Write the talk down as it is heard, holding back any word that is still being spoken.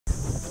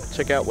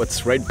check out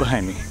what's right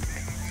behind me.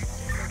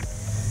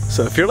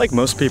 So if you're like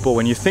most people,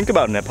 when you think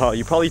about Nepal,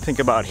 you probably think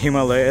about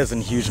Himalayas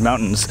and huge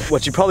mountains.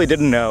 What you probably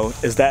didn't know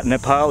is that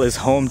Nepal is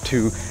home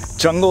to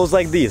jungles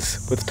like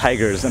these with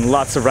tigers and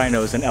lots of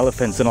rhinos and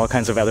elephants and all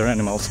kinds of other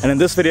animals. And in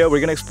this video, we're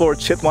gonna explore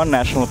Chitwan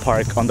National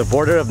Park on the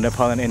border of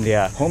Nepal and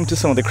India, home to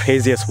some of the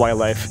craziest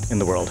wildlife in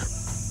the world.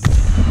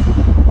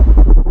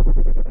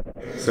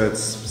 So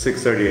it's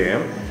 6:30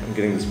 a.m. I'm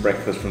getting this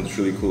breakfast from this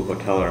really cool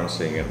hotel that I'm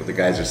staying at, where the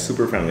guys are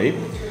super friendly.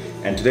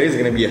 And today is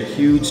gonna be a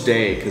huge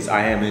day because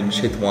I am in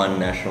Chitwan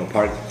National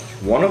Park,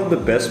 one of the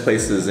best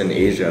places in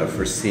Asia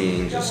for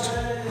seeing just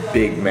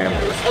big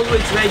mammals.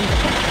 Always ready,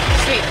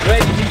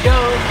 ready to go.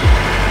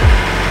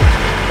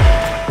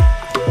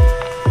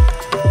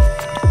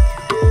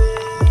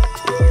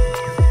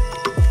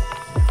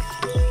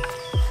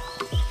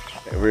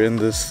 We're in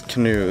this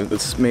canoe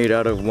that's made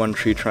out of one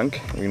tree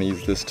trunk. We're gonna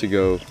use this to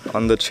go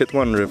on the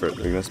Chitwan River.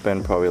 We're gonna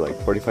spend probably like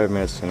 45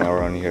 minutes to an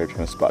hour on here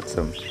trying to spot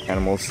some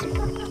animals.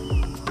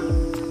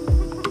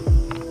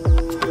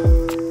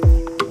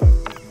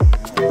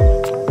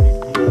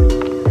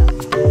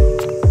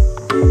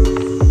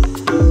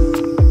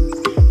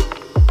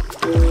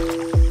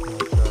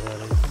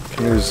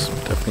 Canoe's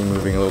definitely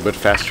moving a little bit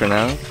faster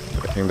now.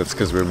 I think that's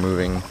because we're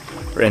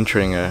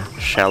entering a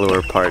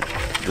shallower part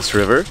of this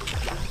river.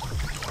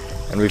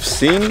 And we've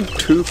seen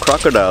 2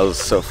 crocodiles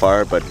so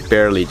far, but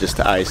barely, just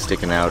the eyes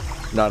sticking out.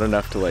 Not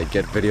enough to like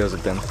get videos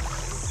of them.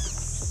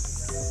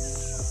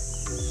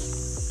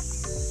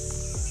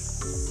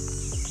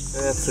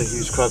 That's a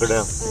huge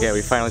crocodile. Yeah,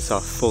 we finally saw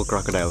a full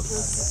crocodile,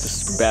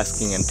 just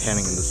basking and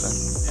tanning in the sun.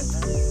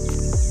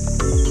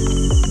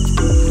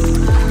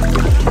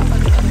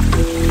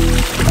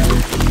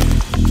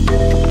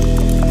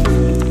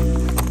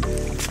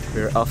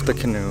 We're off the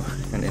canoe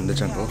and in the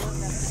jungle.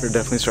 We're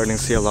definitely starting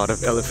to see a lot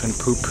of elephant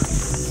poop.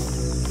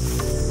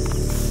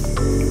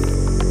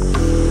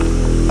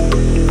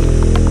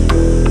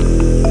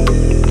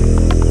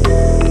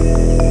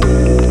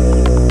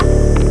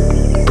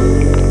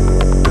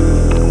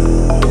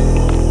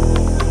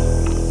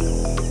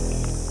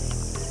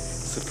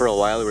 So for a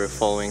while we were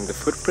following the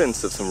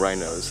footprints of some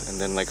rhinos, and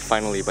then like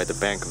finally by the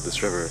bank of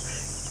this river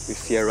we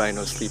see a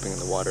rhino sleeping in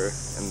the water,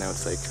 and now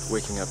it's like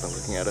waking up and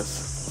looking at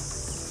us.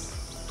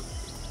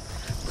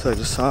 So I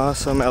just saw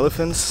some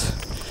elephants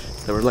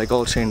that were like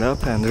all chained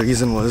up, and the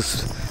reason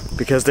was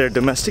because they're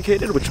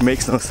domesticated, which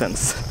makes no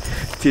sense.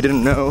 If you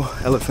didn't know,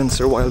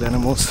 elephants are wild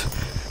animals.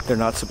 They're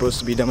not supposed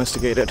to be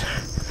domesticated.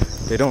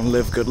 They don't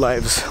live good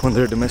lives when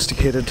they're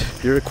domesticated.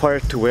 You're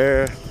required to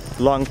wear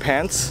long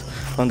pants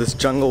on this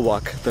jungle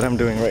walk that I'm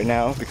doing right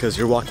now because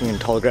you're walking in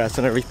tall grass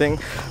and everything.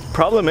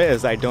 Problem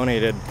is, I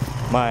donated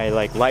my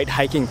like light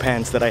hiking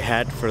pants that I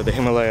had for the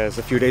Himalayas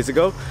a few days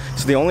ago.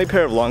 So the only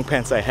pair of long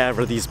pants I have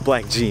are these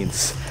black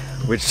jeans,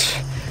 which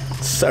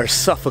are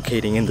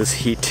suffocating in this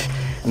heat.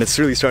 And it's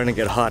really starting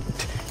to get hot.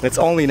 And it's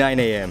only 9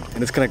 a.m.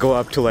 and it's gonna go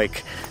up to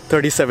like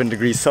 37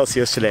 degrees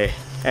Celsius today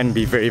and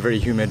be very, very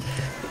humid.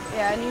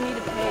 Yeah, and you need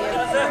to pay.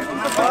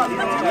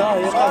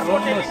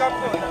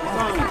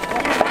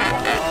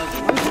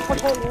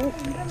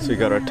 So we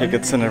got our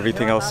tickets and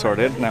everything else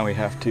sorted. Now we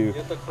have to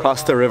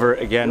cross the river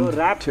again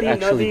to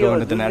actually go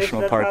into the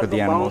national park with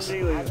the animals.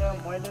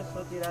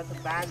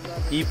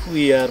 If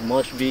we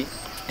must be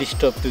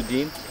disturbed to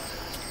them,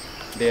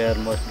 they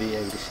must be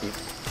aggressive.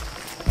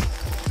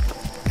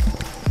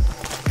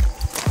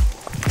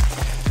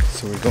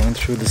 So we're going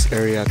through this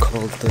area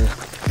called the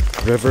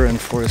River and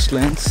Forest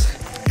Lands.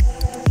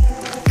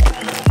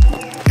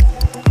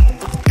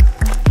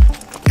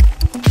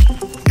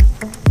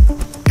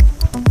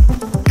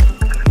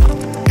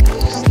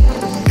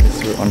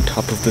 On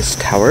top of this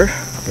tower,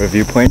 or a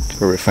viewpoint,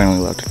 where we're finally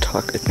allowed to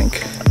talk, I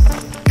think.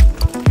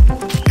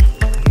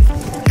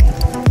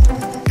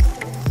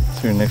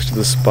 So we're next to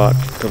the spot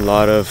with a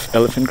lot of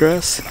elephant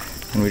grass,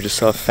 and we just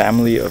saw a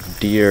family of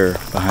deer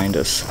behind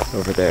us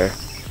over there.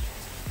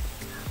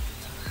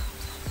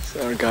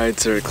 So our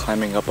guides are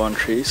climbing up on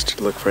trees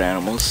to look for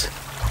animals.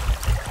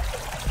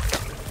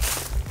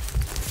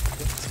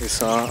 So we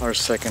saw our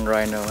second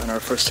rhino and our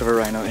first ever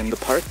rhino in the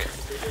park.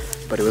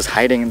 But it was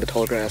hiding in the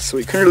tall grass, so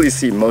we couldn't really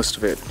see most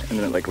of it, and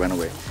then it like ran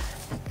away.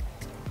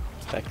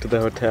 Back to the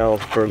hotel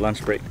for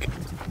lunch break.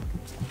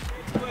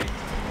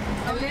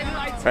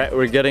 Alright,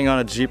 we're getting on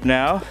a jeep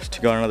now to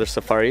go on another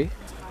safari,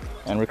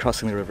 and we're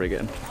crossing the river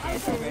again.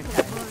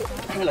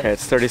 Okay,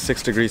 it's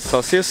 36 degrees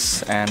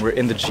Celsius, and we're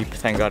in the jeep.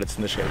 Thank God it's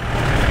in the shade.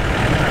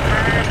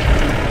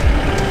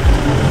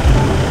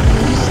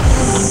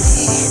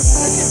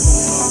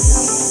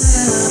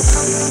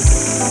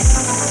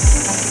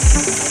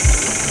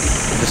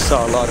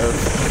 Saw a lot of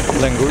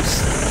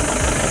langurs.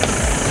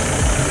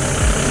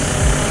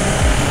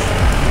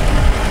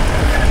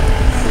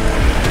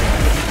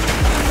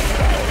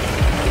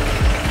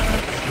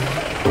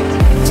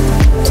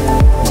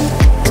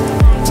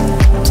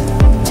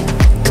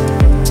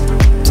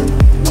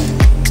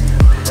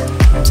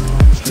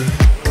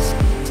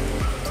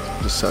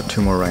 Just saw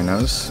 2 more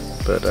rhinos,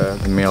 but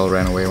the male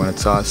ran away when it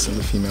saw us, and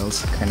the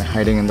female's kind of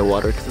hiding in the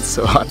water because it's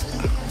so hot.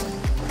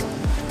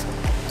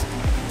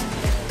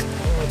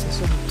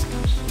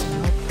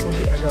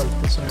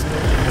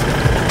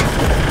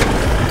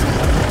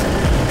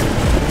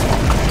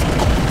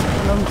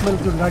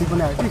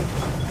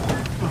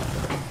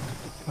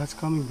 It's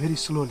coming very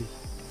slowly.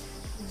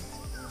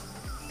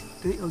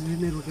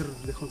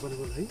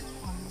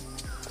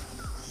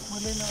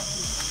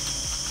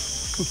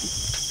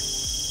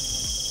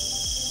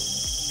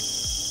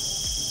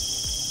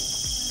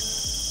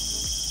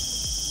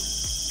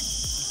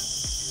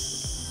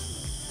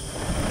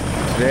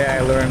 Today I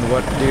learned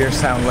what deer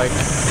sound like.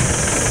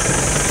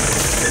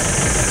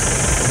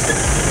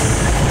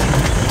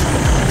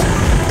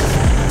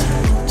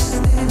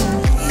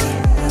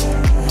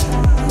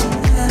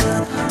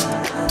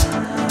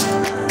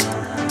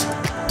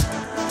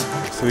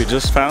 So we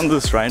just found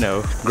this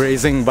rhino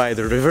grazing by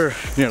the river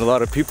near a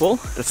lot of people.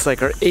 That's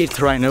like our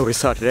 8th rhino we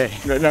saw today.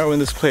 Right now we're in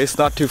this place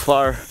not too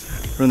far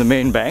from the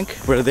main bank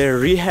where they're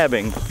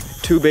rehabbing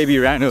 2 baby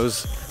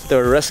rhinos that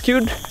were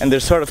rescued, and they're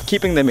sort of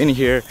keeping them in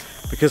here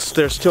because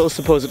they're still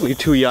supposedly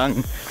too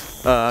young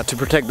to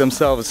protect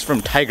themselves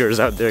from tigers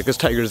out there, because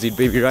tigers eat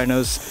baby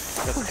rhinos.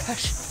 Oh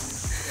gosh.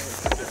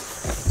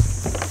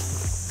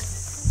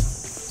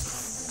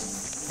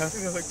 I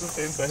think they're like the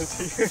same size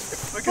to you.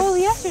 Well,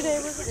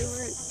 yesterday they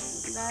weren't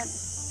that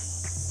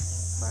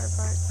far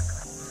apart.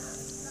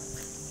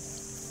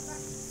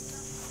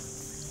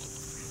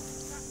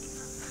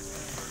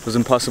 It was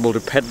impossible to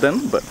pet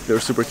them, but they were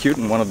super cute,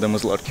 and one of them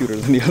was a lot cuter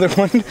than the other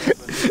one.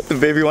 The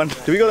baby one.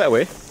 Do we go that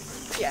way?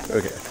 Yeah.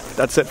 Okay.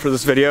 That's it for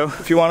this video.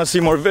 If you want to see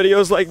more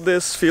videos like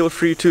this, feel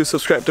free to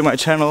subscribe to my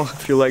channel.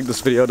 If you like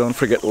this video, don't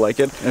forget to like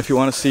it. And if you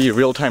want to see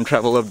real-time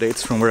travel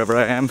updates from wherever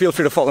I am, feel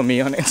free to follow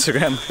me on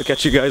Instagram. I'll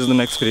catch you guys in the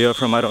next video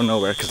from I don't know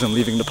where, because I'm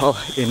leaving Nepal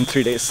in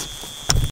 3 days.